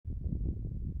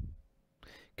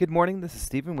Good morning, this is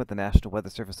Stephen with the National Weather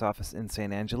Service office in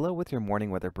San Angelo with your morning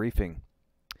weather briefing.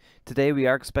 Today we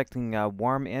are expecting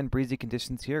warm and breezy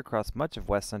conditions here across much of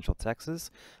west central Texas.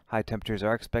 High temperatures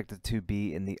are expected to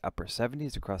be in the upper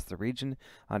 70s across the region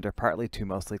under partly to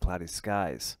mostly cloudy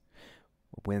skies.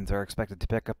 Winds are expected to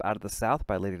pick up out of the south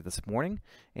by later this morning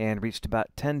and reach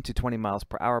about 10 to 20 miles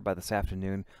per hour by this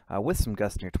afternoon with some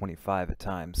gusts near 25 at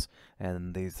times.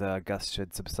 And these gusts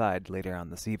should subside later on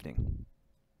this evening.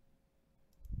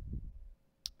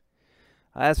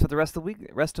 As for the rest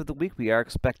of the week, we are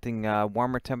expecting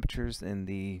warmer temperatures in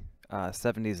the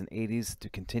 70s and 80s to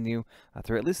continue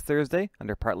through at least Thursday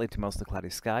under partly to mostly cloudy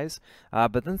skies.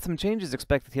 But then some changes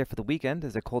expected here for the weekend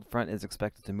as a cold front is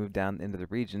expected to move down into the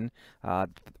region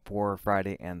for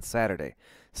Friday and Saturday.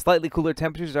 Slightly cooler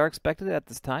temperatures are expected at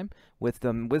this time with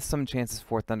some chances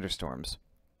for thunderstorms.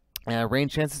 Rain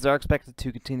chances are expected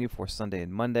to continue for Sunday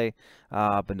and Monday,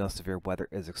 but no severe weather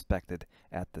is expected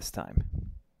at this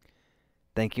time.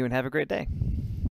 Thank you and have a great day.